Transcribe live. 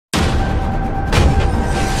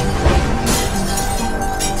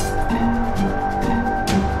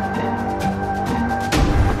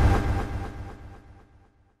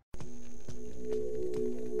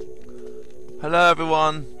Hello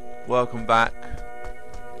everyone, welcome back.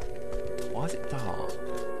 Why is it dark?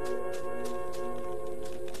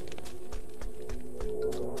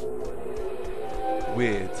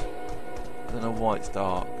 Weird. I don't know why it's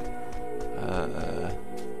dark.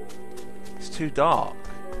 It's too dark.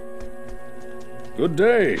 Good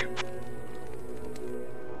day.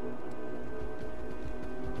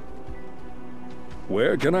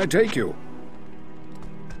 Where can I take you?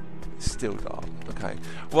 It's still dark. Okay.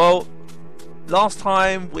 Well, last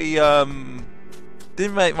time we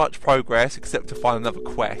didn't make much progress except to find another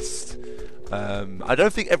quest. I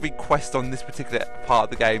don't think every quest on this particular part of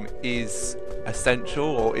the game is essential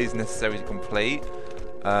or is necessary to complete.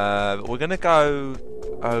 But we're gonna go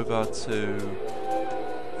over to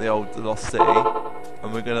the old Lost City,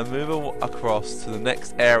 and we're gonna move across to the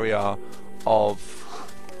next area of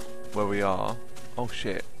where we are. Oh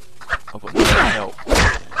shit! I've got no help.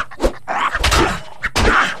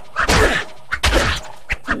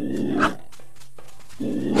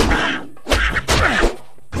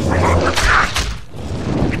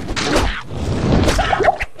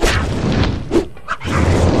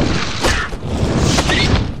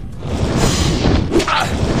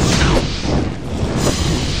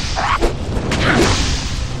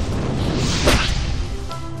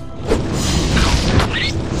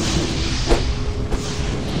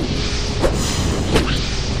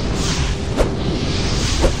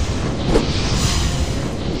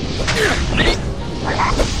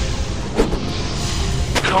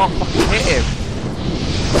 Can't fucking hit him.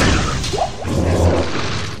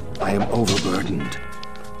 I am overburdened.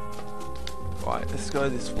 Right, let's go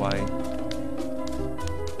this way.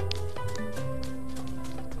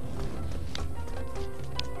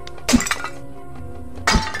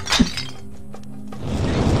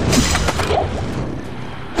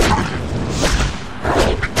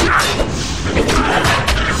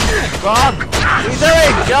 Run! What are you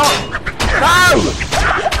doing? Jump! No!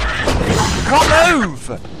 Can't move!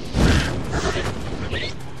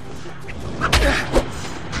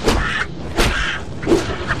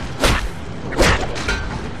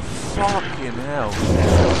 Fucking hell.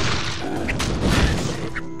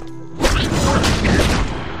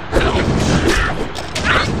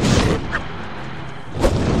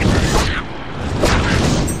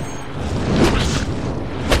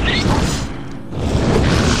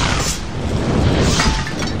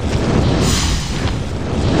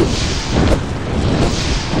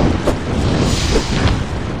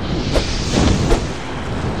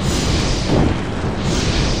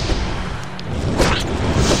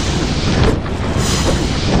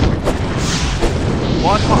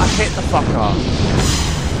 Why can't I hit the fucker?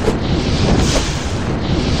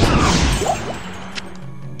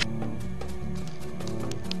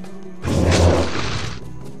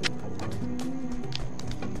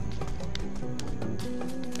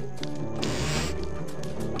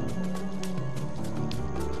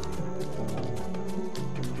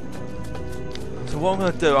 So what I'm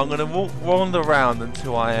going to do, I'm going to wander around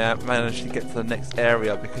until I manage to get to the next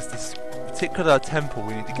area, because this particular temple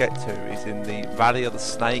we need to get to is in the Valley of the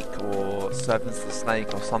Snake, or Servants of the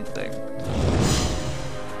Snake, or something.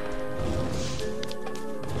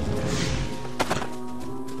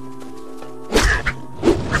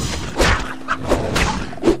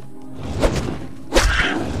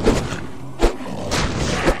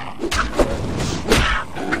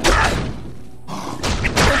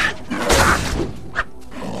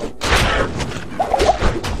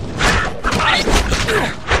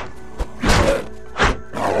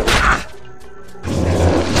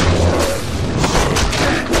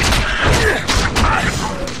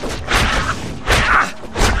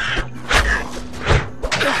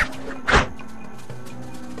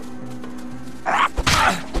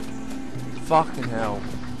 Fucking hell.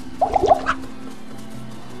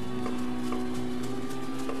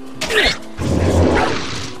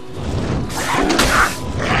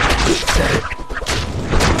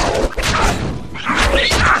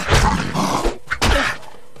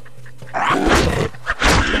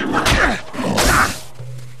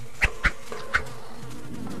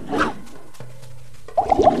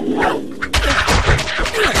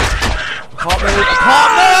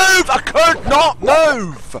 I could not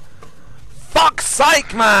move! Fuck's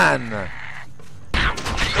sake, man!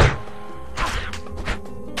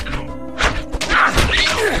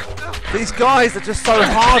 These guys are just so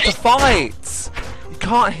hard to fight! You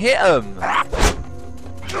can't hit them!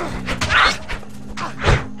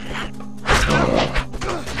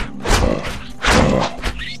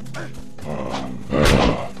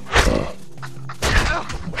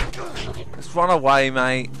 Let's run away,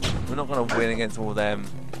 mate. We're not going to win against all them.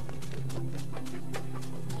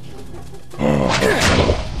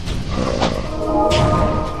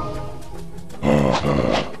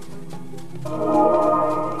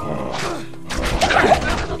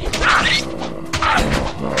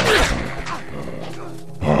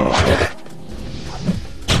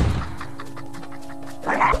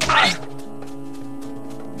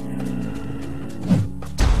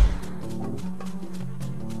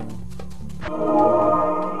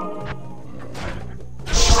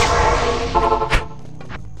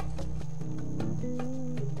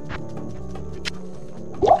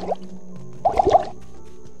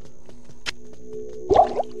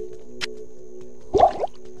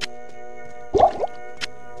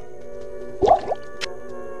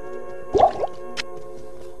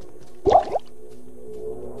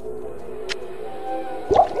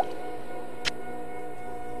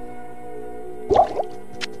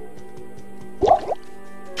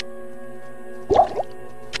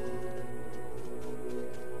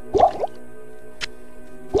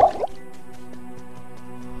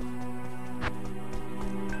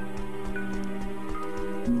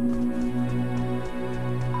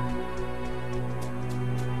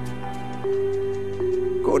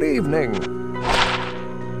 Good evening.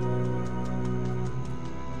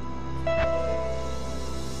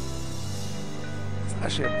 It's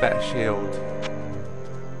actually a better shield.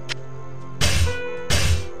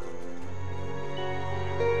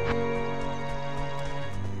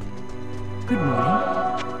 Good morning.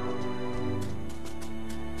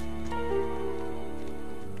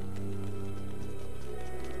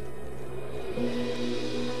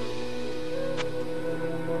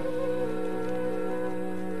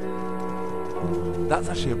 That's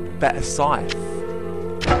actually a better scythe.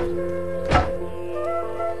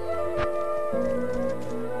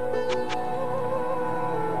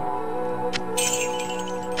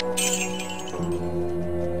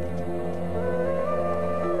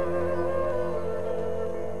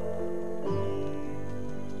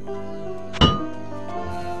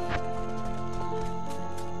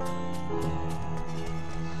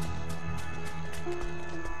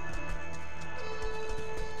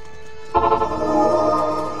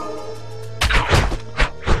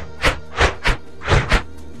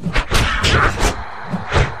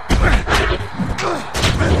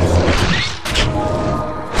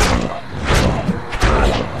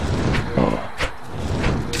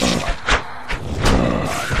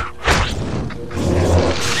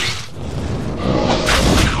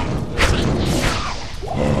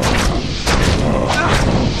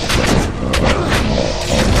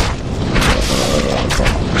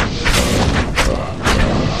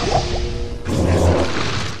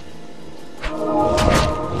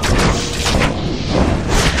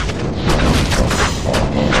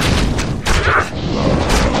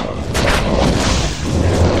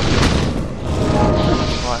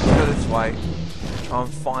 Try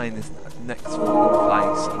and find this next fucking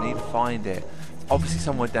place. I need to find it. It's obviously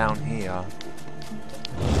somewhere down here.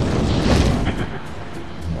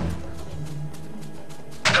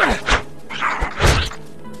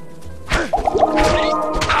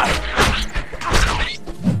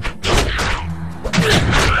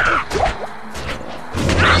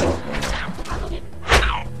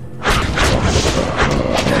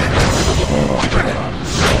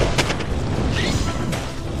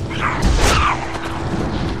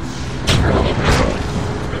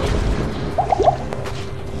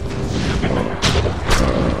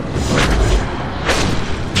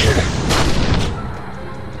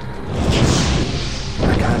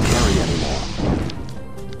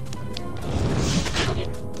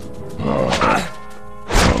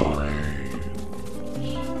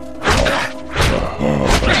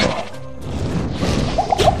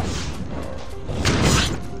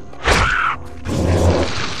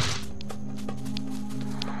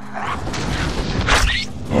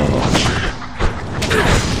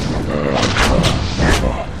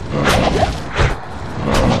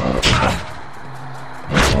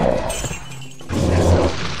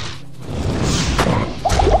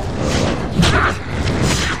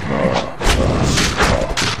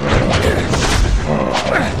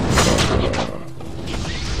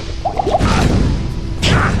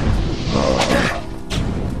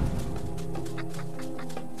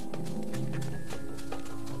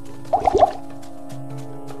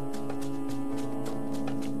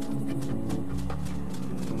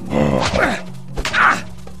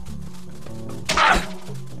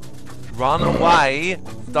 Run away!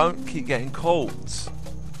 Don't keep getting caught.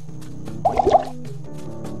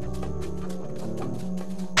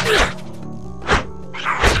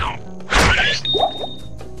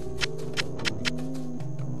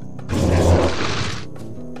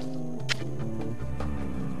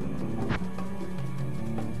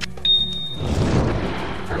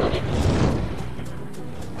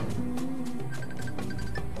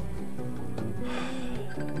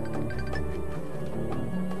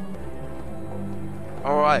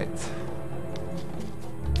 Alright.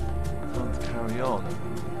 Time to carry on.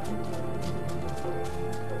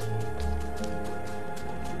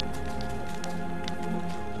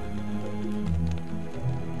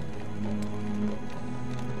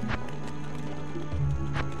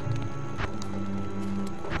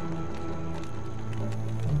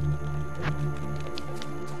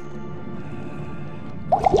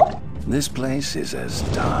 This place is as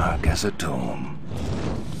dark as a tomb.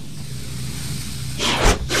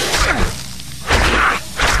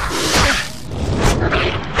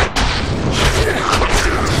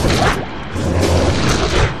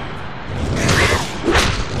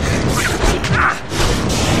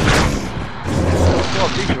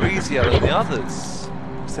 God, these are easier than the others,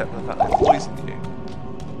 except for the fact they poison you.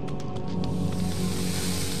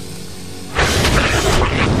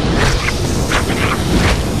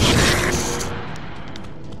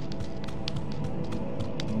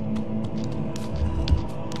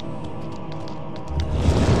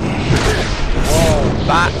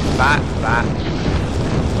 Back.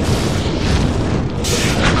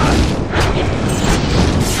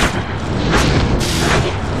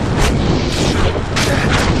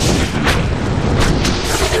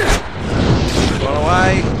 Run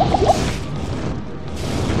away.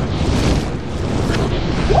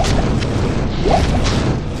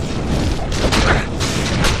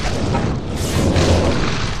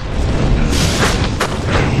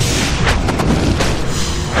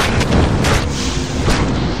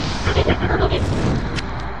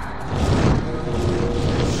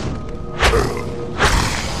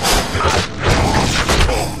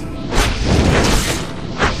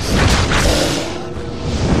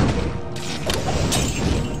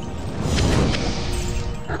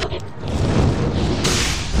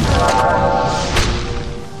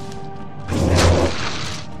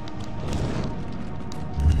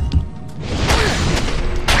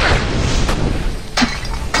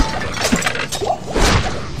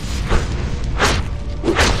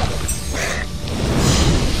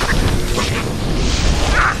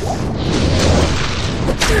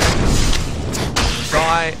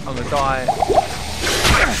 I'm gonna die.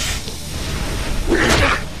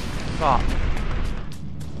 Fuck.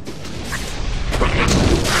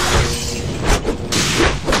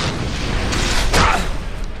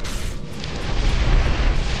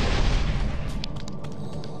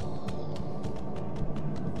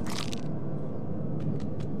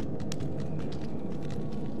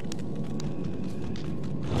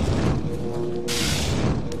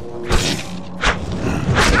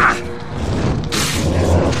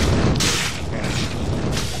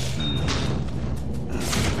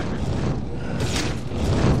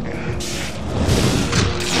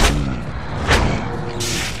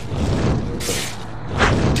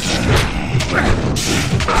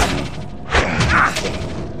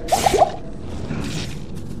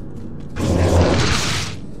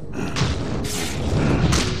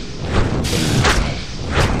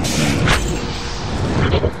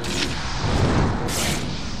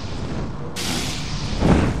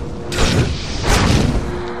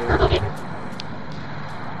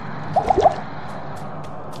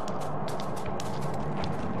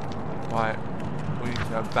 Right, we need to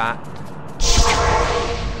go back.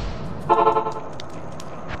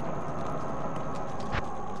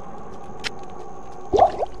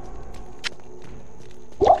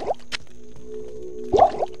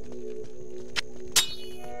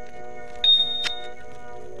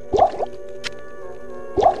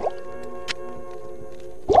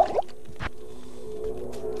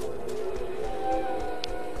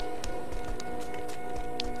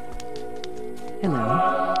 Hello.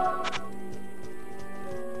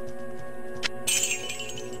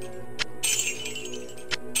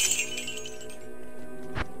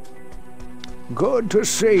 Good to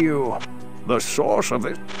see you. The source of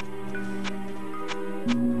it.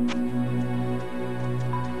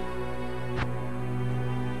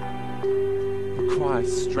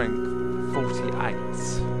 Requires strength 48.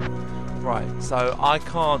 Right, so I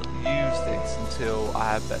can't use this until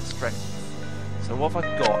I have that strength. So what have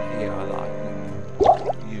I got here that I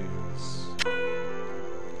can use?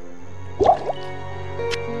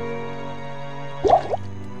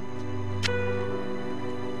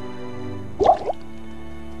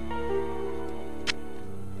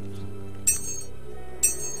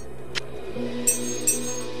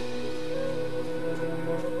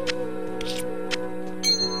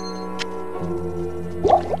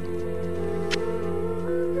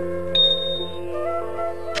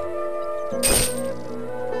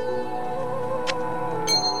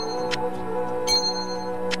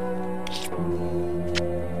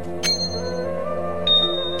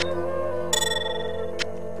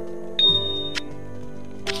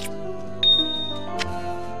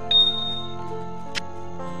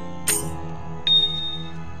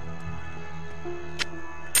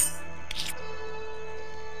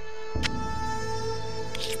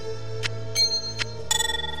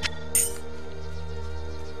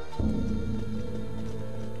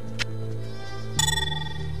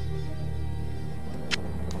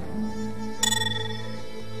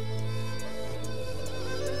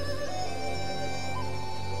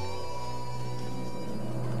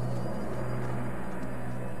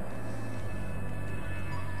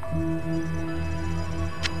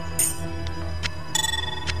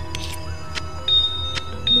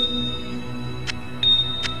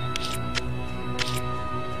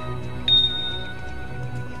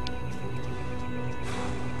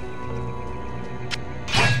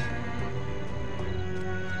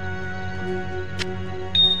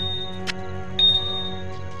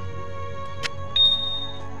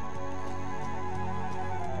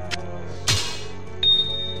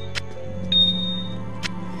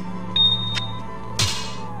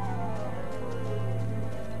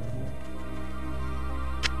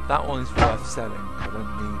 That one's worth selling. I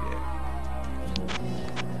don't need it.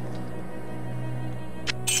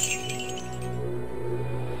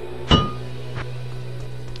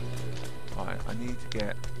 Right, I need to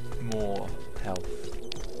get more health.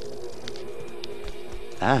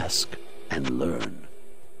 Ask and learn.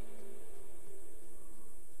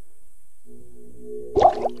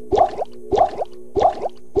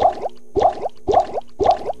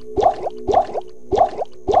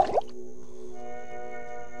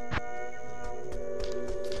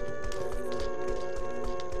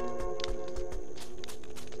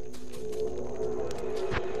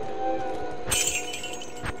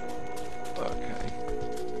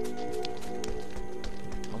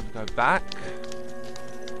 Back.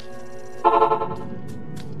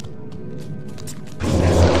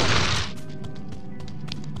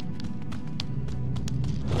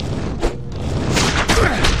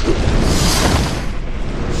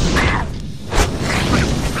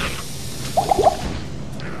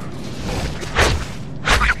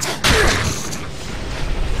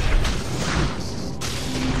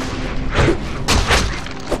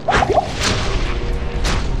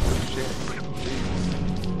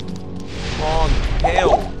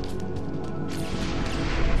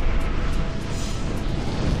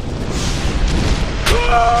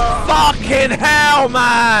 Fucking hell,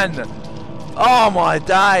 man! Oh my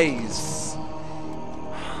days!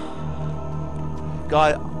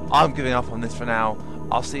 Guy, I'm giving up on this for now.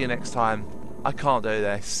 I'll see you next time. I can't do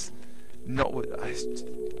this. Not with.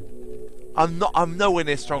 I'm nowhere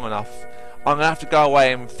near strong enough. I'm gonna have to go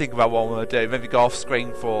away and think about what I'm gonna do. Maybe go off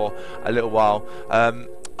screen for a little while.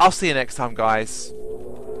 I'll see you next time, guys.